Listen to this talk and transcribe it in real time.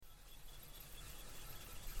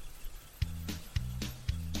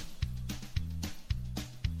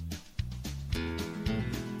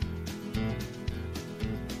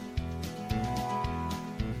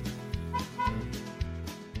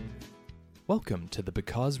Welcome to the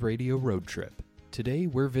Because Radio Road Trip. Today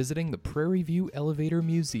we're visiting the Prairie View Elevator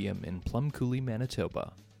Museum in Plum Coulee,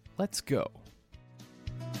 Manitoba. Let's go!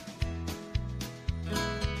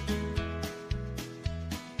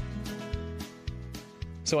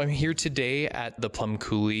 So I'm here today at the Plum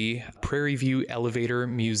Coulee Prairie View Elevator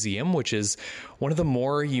Museum, which is one of the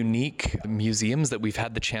more unique museums that we've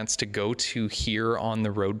had the chance to go to here on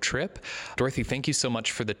the road trip. Dorothy, thank you so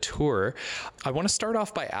much for the tour. I want to start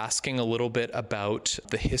off by asking a little bit about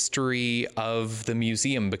the history of the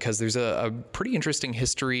museum, because there's a pretty interesting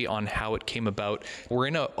history on how it came about. We're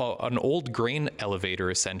in an old grain elevator,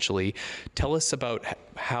 essentially. Tell us about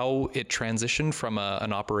how it transitioned from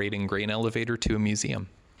an operating grain elevator to a museum.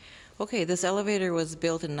 Okay, this elevator was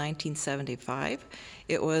built in 1975.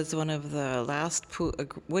 It was one of the last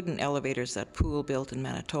wooden elevators that Poole built in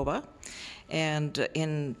Manitoba. And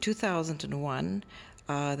in 2001,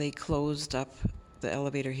 they closed up the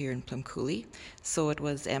elevator here in Plum Coulee, so it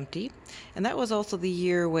was empty. And that was also the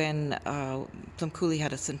year when Plum Coulee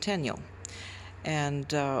had a centennial.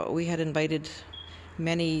 And we had invited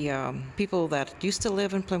many people that used to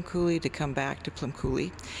live in Plum Coulee to come back to Plum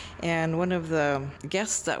Coulee. And one of the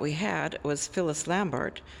guests that we had was Phyllis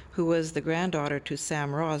Lambert, who was the granddaughter to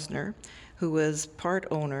Sam Rosner, who was part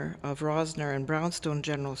owner of Rosner and Brownstone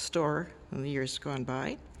General Store in the years gone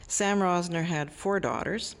by. Sam Rosner had 4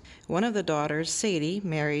 daughters. One of the daughters, Sadie,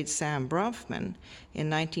 married Sam Bronfman in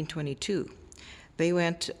 1922. They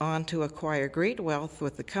went on to acquire great wealth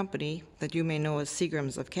with the company that you may know as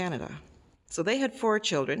Seagrams of Canada. So they had 4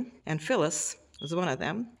 children, and Phyllis was one of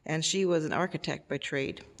them, and she was an architect by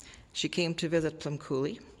trade. She came to visit Plum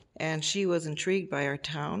Coulee, and she was intrigued by our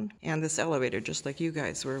town and this elevator, just like you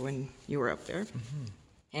guys were when you were up there. Mm-hmm.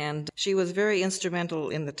 And she was very instrumental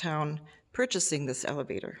in the town purchasing this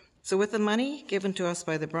elevator. So with the money given to us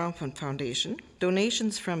by the Bronfman Foundation,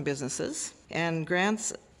 donations from businesses, and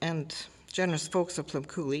grants and generous folks of Plum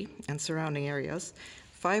Coulee and surrounding areas,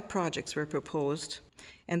 5 projects were proposed,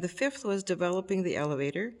 and the 5th was developing the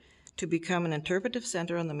elevator to become an interpretive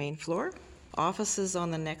center on the main floor, offices on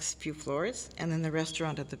the next few floors, and then the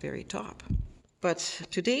restaurant at the very top. But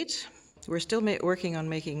to date, we're still working on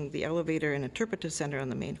making the elevator an interpretive center on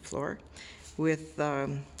the main floor with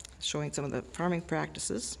showing some of the farming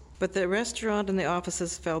practices. But the restaurant and the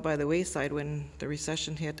offices fell by the wayside when the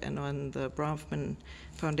recession hit and when the Bronfman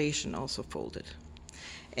Foundation also folded.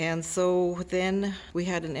 And so then we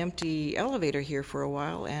had an empty elevator here for a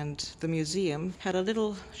while, and the museum had a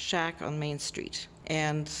little shack on Main Street.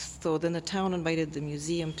 And so then the town invited the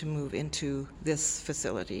museum to move into this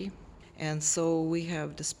facility. And so we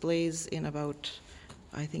have displays in about,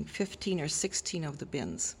 I think, 15 or 16 of the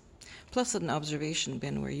bins, plus an observation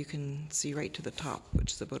bin where you can see right to the top,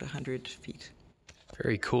 which is about 100 feet.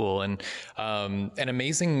 Very cool. And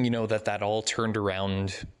amazing, that all turned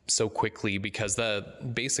around so quickly, because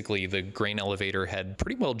basically the grain elevator had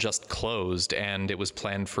pretty well just closed and it was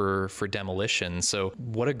planned for demolition. So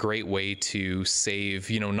what a great way to save,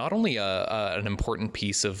 not only an important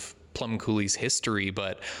piece of Plum Coulee's history,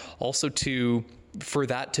 but also for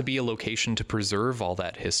that to be a location to preserve all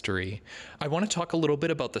that history. I want to talk a little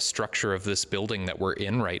bit about the structure of this building that we're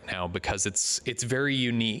in right now, because it's very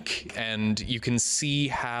unique, and you can see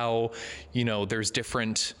how, there's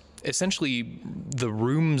different, essentially the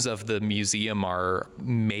rooms of the museum are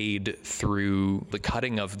made through the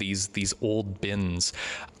cutting of these old bins.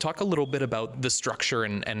 Talk a little bit about the structure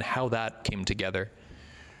and how that came together.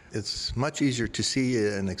 It's much easier to see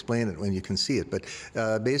and explain it when you can see it. But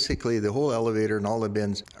basically, the whole elevator and all the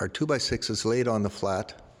bins are 2x6s laid on the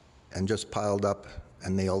flat and just piled up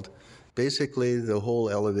and nailed. Basically, the whole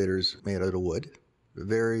elevator is made out of wood.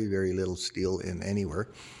 Very, very little steel in anywhere.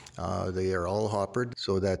 They are all hoppered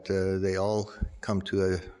so that they all come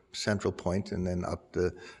to a central point, and then up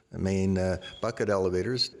the main bucket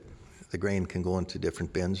elevators. The grain can go into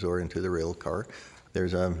different bins or into the rail car.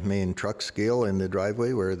 There's a main truck scale in the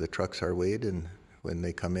driveway where the trucks are weighed and when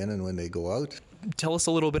they come in and when they go out. Tell us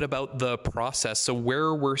a little bit about the process. So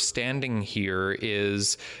where we're standing here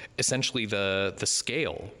is essentially the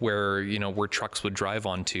scale where trucks would drive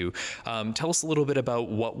onto. Tell us a little bit about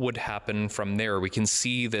what would happen from there. We can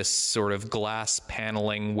see this sort of glass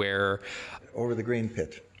paneling where... Over the grain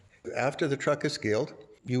pit. After the truck is scaled,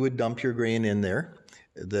 you would dump your grain in there.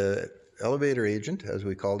 The elevator agent, as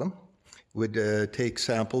we call them, would take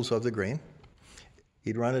samples of the grain.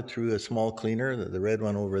 He'd run it through a small cleaner, the red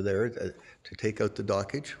one over there, to take out the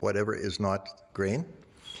dockage, whatever is not grain.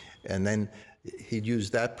 And then he'd use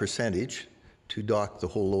that percentage to dock the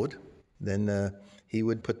whole load. Then he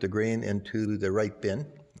would put the grain into the right bin,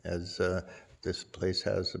 as this place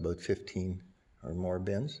has about 15 or more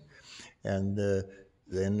bins. And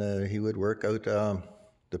then he would work out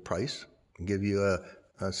the price and give you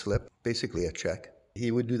a slip, basically a check.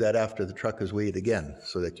 He would do that after the truck is weighed again,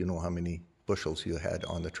 so that you know how many bushels you had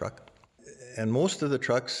on the truck. And most of the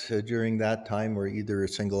trucks during that time were either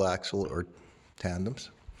single axle or tandems.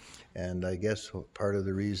 And I guess part of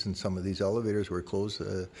the reason some of these elevators were closed,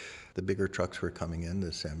 the bigger trucks were coming in, the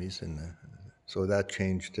semis, and so that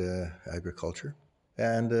changed agriculture.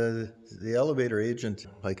 And the elevator agent,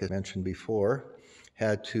 like I mentioned before,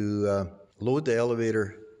 had to load the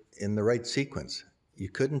elevator in the right sequence. You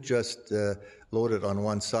couldn't just load it on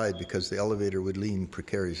one side because the elevator would lean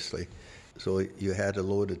precariously. So you had to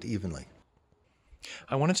load it evenly.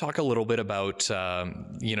 I want to talk a little bit about,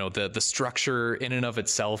 the structure in and of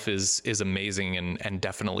itself is amazing and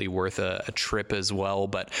definitely worth a trip as well.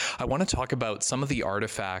 But I want to talk about some of the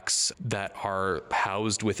artifacts that are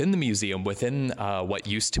housed within the museum, within what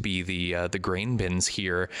used to be the grain bins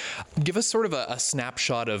here. Give us sort of a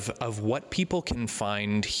snapshot of what people can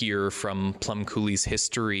find here from Plum Cooley's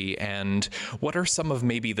history, and what are some of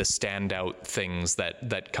maybe the standout things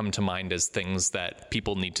that come to mind as things that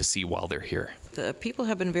people need to see while they're here. The people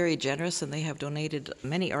have been very generous, and they have donated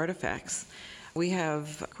many artifacts. We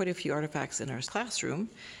have quite a few artifacts in our classroom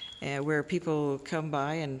where people come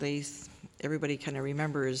by and everybody kind of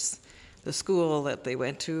remembers the school that they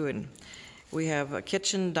went to. And we have a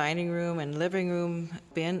kitchen, dining room, and living room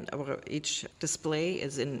bin. Each display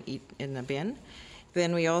is in a bin.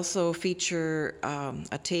 Then we also feature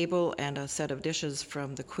a table and a set of dishes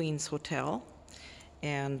from the Queen's Hotel,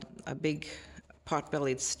 and a big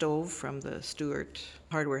pot-bellied stove from the Stewart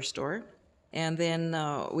hardware store. And then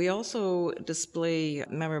we also display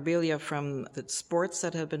memorabilia from the sports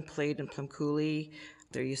that have been played in Plum Cooley.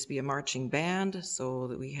 There used to be a marching band, so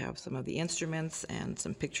that we have some of the instruments and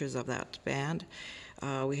some pictures of that band.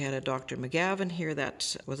 We had a Dr. McGavin here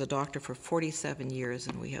that was a doctor for 47 years,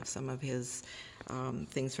 and we have some of his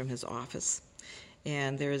things from his office.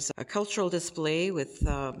 And there's a cultural display with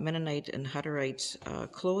Mennonite and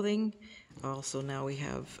Hutterite clothing. Also now we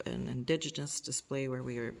have an Indigenous display where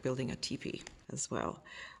we are building a teepee as well.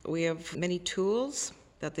 We have many tools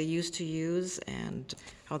that they used to use and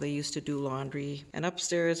how they used to do laundry. And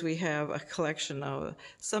upstairs we have a collection of,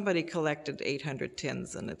 somebody collected 800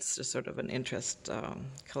 tins, and it's just sort of an interest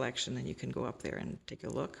collection, and you can go up there and take a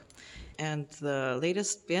look. And the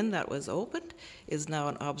latest bin that was opened is now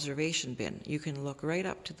an observation bin. You can look right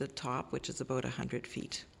up to the top, which is about 100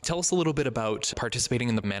 feet. Tell us a little bit about participating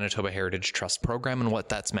in the Manitoba Heritage Trust program and what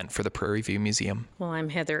that's meant for the Prairie View Museum. Well, I'm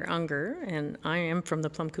Heather Unger, and I am from the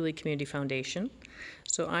Plum Cooley Community Foundation.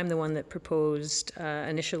 So I'm the one that proposed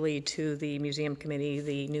initially to the museum committee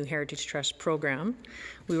the new Heritage Trust program.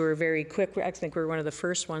 We were very quick. I think we were one of the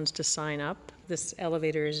first ones to sign up. This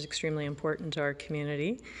elevator is extremely important to our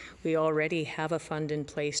community. We already have a fund in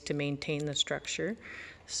place to maintain the structure.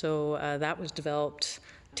 So that was developed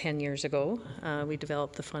 10 years ago. We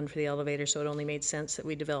developed the fund for the elevator, so it only made sense that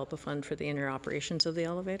we develop a fund for the inner operations of the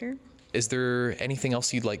elevator. Is there anything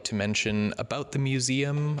else you'd like to mention about the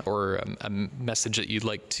museum, or a message that you'd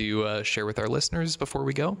like to share with our listeners before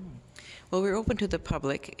we go? Well, we're open to the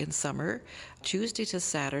public in summer, Tuesday to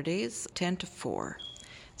Saturdays, 10 to 4.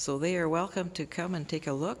 So they are welcome to come and take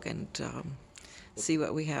a look and see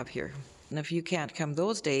what we have here. And if you can't come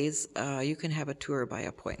those days, you can have a tour by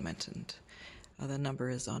appointment, and the number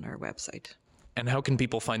is on our website. And how can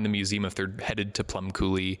people find the museum if they're headed to Plum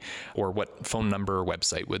Cooley, or what phone number or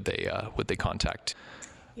website would they contact?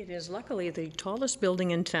 It is luckily the tallest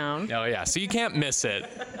building in town. Oh yeah, so you can't miss it.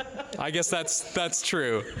 I guess that's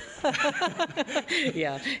true.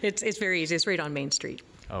 Yeah, it's very easy. It's right on Main Street.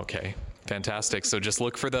 Okay, fantastic. So just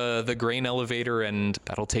look for the grain elevator, and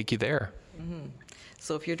that'll take you there. Mm-hmm.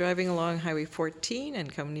 So if you're driving along Highway 14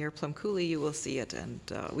 and come near Plum Cooley, you will see it. And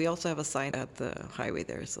we also have a sign at the highway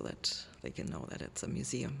there so that they can know that it's a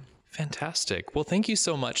museum. Fantastic. Well, thank you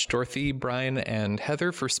so much, Dorothy, Brian, and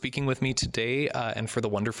Heather, for speaking with me today and for the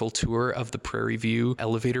wonderful tour of the Prairie View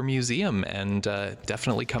Elevator Museum. And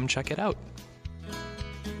definitely come check it out.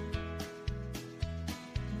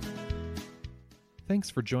 Thanks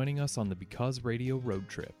for joining us on the Because Radio Road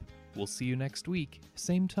Trip. We'll see you next week,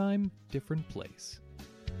 same time, different place.